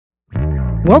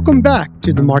Welcome back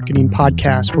to the Marketing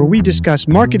Podcast, where we discuss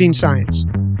marketing science,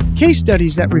 case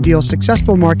studies that reveal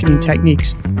successful marketing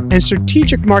techniques, and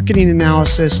strategic marketing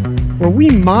analysis, where we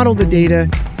model the data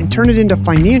and turn it into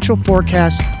financial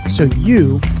forecasts so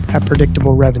you have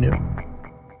predictable revenue.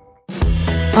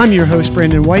 I'm your host,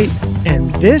 Brandon White,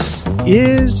 and this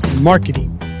is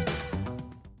Marketing.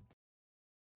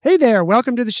 Hey there,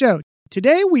 welcome to the show.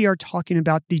 Today we are talking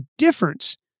about the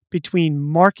difference between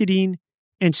marketing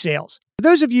and sales. For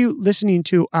those of you listening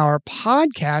to our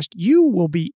podcast, you will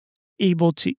be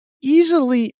able to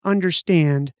easily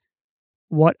understand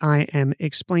what I am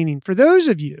explaining. For those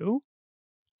of you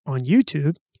on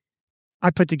YouTube, I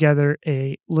put together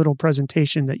a little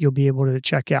presentation that you'll be able to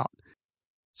check out.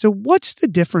 So what's the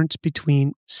difference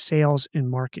between sales and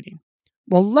marketing?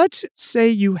 Well, let's say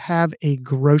you have a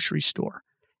grocery store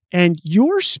and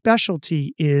your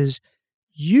specialty is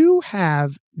you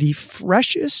have the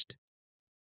freshest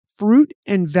fruit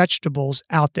and vegetables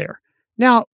out there.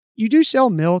 Now, you do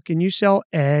sell milk and you sell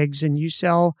eggs and you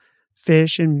sell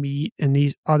fish and meat and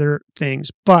these other things,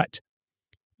 but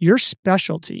your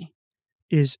specialty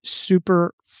is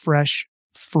super fresh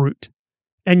fruit.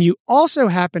 And you also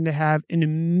happen to have an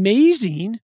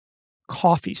amazing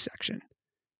coffee section.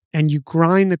 And you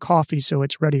grind the coffee so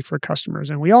it's ready for customers.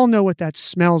 And we all know what that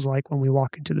smells like when we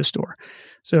walk into the store.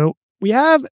 So we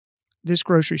have this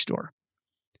grocery store.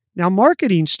 Now,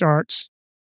 marketing starts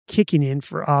kicking in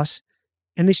for us,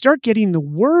 and they start getting the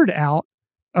word out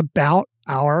about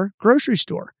our grocery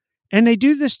store. And they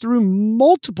do this through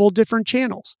multiple different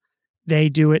channels. They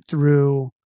do it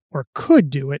through, or could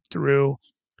do it through,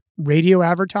 radio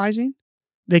advertising.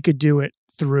 They could do it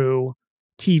through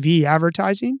TV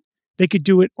advertising. They could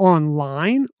do it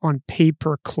online on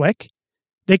pay-per-click.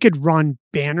 They could run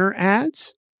banner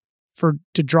ads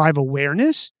to drive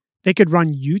awareness. They could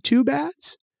run YouTube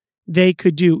ads. They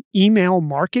could do email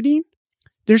marketing.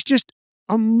 There's just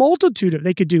a multitude of,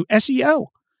 they could do SEO.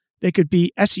 They could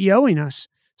be SEOing us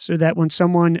so that when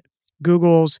someone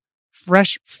Googles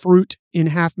fresh fruit in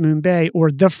Half Moon Bay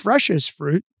or the freshest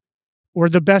fruit or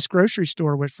the best grocery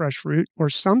store with fresh fruit or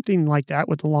something like that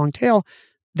with a long tail,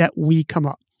 that we come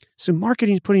up. So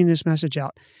marketing is putting this message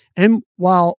out. And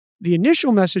while the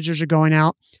initial messages are going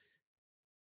out,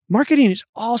 marketing is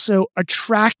also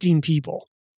attracting people.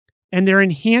 And they're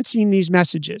enhancing these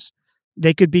messages.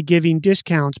 They could be giving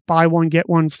discounts, buy one, get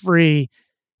one free.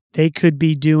 They could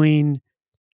be doing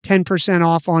 10%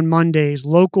 off on Mondays,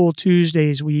 local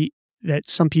Tuesdays that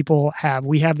some people have.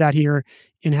 We have that here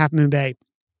in Half Moon Bay.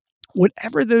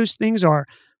 Whatever those things are,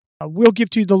 we'll give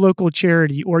to the local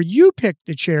charity, or you pick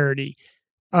the charity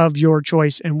of your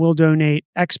choice and we'll donate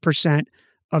X percent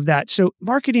of that. So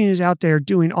marketing is out there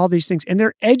doing all these things and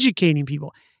they're educating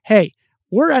people. Hey,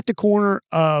 we're at the corner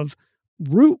of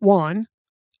Route 1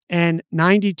 and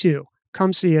 92.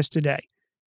 Come see us today.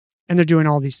 And they're doing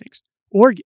all these things.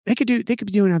 Or they could be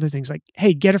doing other things like,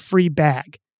 hey, get a free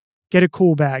bag, get a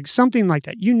cool bag, something like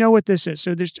that. You know what this is.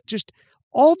 So there's just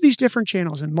all of these different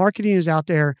channels and marketing is out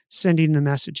there sending the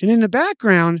message. And in the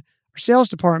background, our sales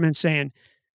department saying,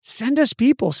 send us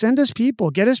people,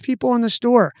 get us people in the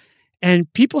store.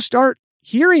 And people start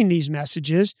hearing these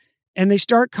messages and they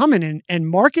start coming in, and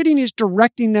marketing is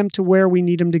directing them to where we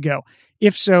need them to go.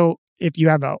 If you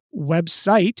have a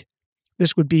website,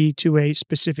 this would be to a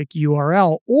specific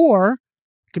URL, or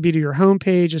it could be to your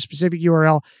homepage, a specific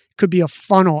URL. It could be a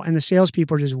funnel, and the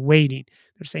salespeople are just waiting.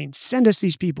 They're saying, send us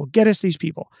these people, get us these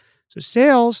people. So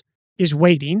sales is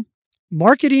waiting.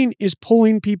 Marketing is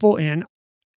pulling people in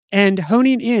and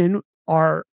honing in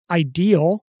our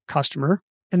ideal customer.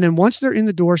 And then once they're in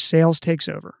the door, sales takes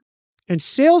over. And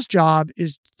sales' job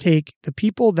is to take the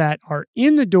people that are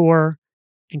in the door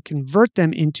and convert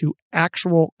them into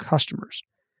actual customers.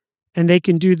 And they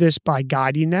can do this by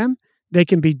guiding them. They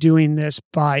can be doing this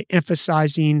by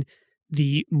emphasizing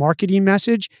the marketing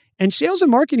message. And sales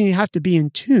and marketing have to be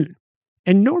in tune,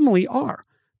 and normally are,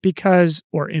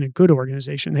 or in a good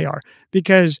organization, they are,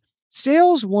 because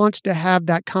sales wants to have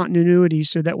that continuity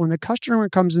so that when the customer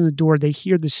comes in the door, they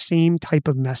hear the same type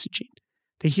of messaging.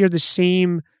 They hear the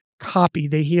same copy.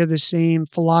 They hear the same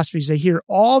philosophies. They hear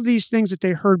all these things that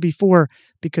they heard before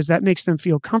because that makes them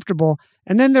feel comfortable.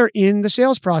 And then they're in the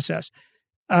sales process.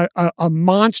 A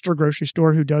monster grocery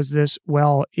store who does this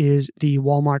well is the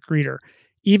Walmart greeter.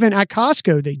 Even at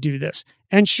Costco, they do this.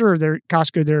 And sure, they're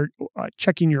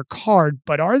checking your card,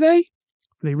 but are they?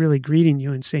 Are they really greeting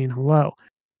you and saying hello?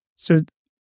 So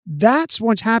that's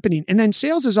what's happening. And then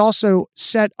sales has also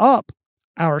set up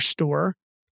our store,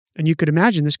 and you could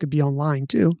imagine this could be online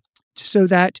too, so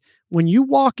that when you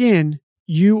walk in,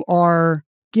 you are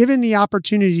given the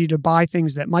opportunity to buy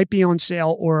things that might be on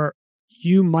sale, or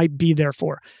you might be there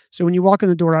for. So when you walk in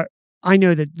the door, I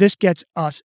know that this gets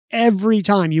us every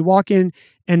time. You walk in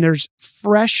and there's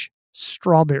fresh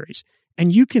strawberries,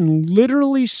 and you can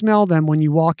literally smell them when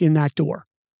you walk in that door.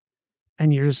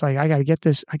 And you're just like, I got to get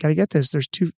this. I got to get this. There's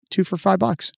two for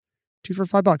 $5, 2 for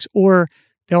 $5. Or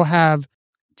they'll have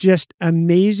just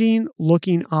amazing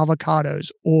looking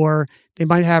avocados, or they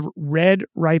might have red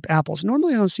ripe apples.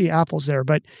 Normally I don't see apples there,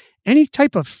 but any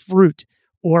type of fruit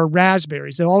or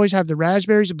raspberries. They'll always have the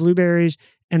raspberries, the blueberries,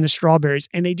 and the strawberries,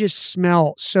 and they just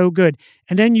smell so good.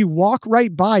 And then you walk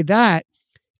right by that,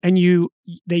 and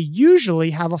they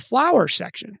usually have a flower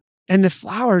section, and the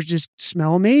flowers just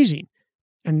smell amazing.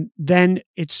 And then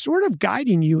it's sort of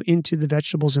guiding you into the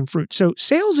vegetables and fruit. So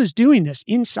sales is doing this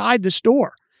inside the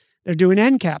store. They're doing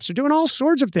end caps. They're doing all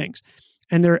sorts of things.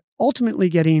 And they're ultimately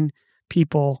getting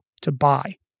people to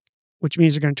buy, which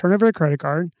means they're going to turn over their credit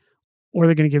card, or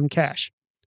they're going to give them cash,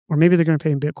 or maybe they're going to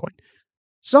pay in Bitcoin.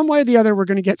 Some way or the other, we're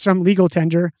going to get some legal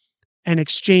tender and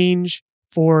exchange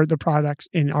for the products,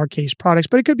 in our case, products,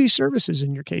 but it could be services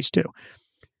in your case too.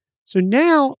 So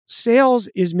now sales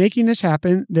is making this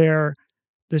happen. The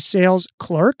sales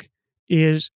clerk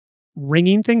is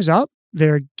ringing things up.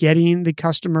 They're getting the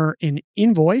customer an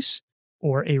invoice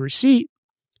or a receipt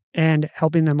and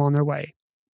helping them on their way.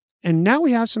 And now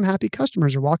we have some happy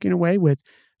customers are walking away with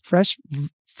fresh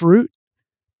fruit,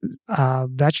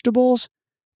 vegetables,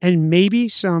 and maybe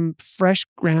some fresh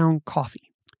ground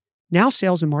coffee. Now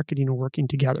sales and marketing are working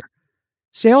together.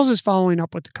 Sales is following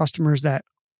up with the customers that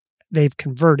they've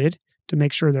converted to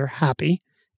make sure they're happy,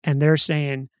 and they're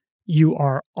saying, you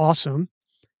are awesome.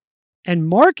 And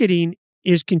marketing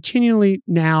is continually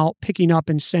now picking up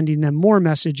and sending them more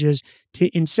messages to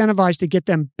incentivize to get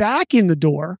them back in the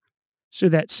door so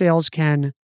that sales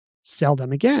can sell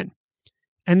them again.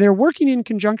 And they're working in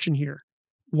conjunction here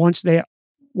once they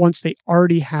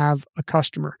already have a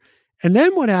customer. And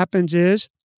then what happens is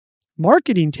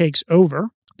marketing takes over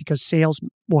because sales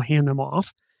will hand them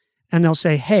off, and they'll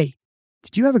say, hey,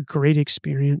 did you have a great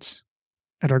experience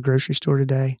at our grocery store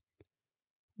today?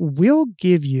 We'll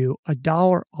give you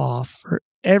 $1 off for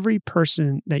every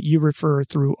person that you refer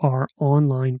through our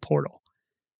online portal.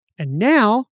 And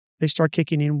now they start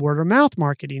kicking in word of mouth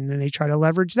marketing, and they try to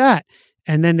leverage that.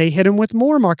 And then they hit them with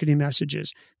more marketing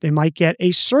messages. They might get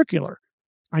a circular.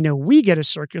 I know we get a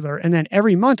circular, and then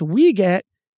every month we get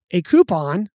a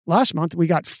coupon. Last month we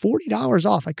got $40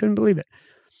 off. I couldn't believe it.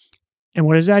 And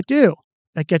what does that do?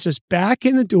 That gets us back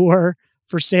in the door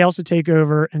for sales to take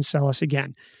over and sell us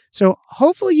again. So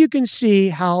hopefully you can see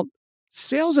how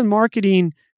sales and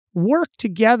marketing work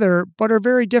together, but are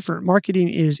very different. Marketing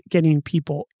is getting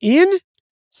people in.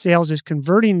 Sales is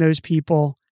converting those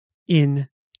people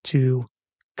into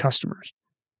customers.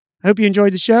 I hope you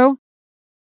enjoyed the show.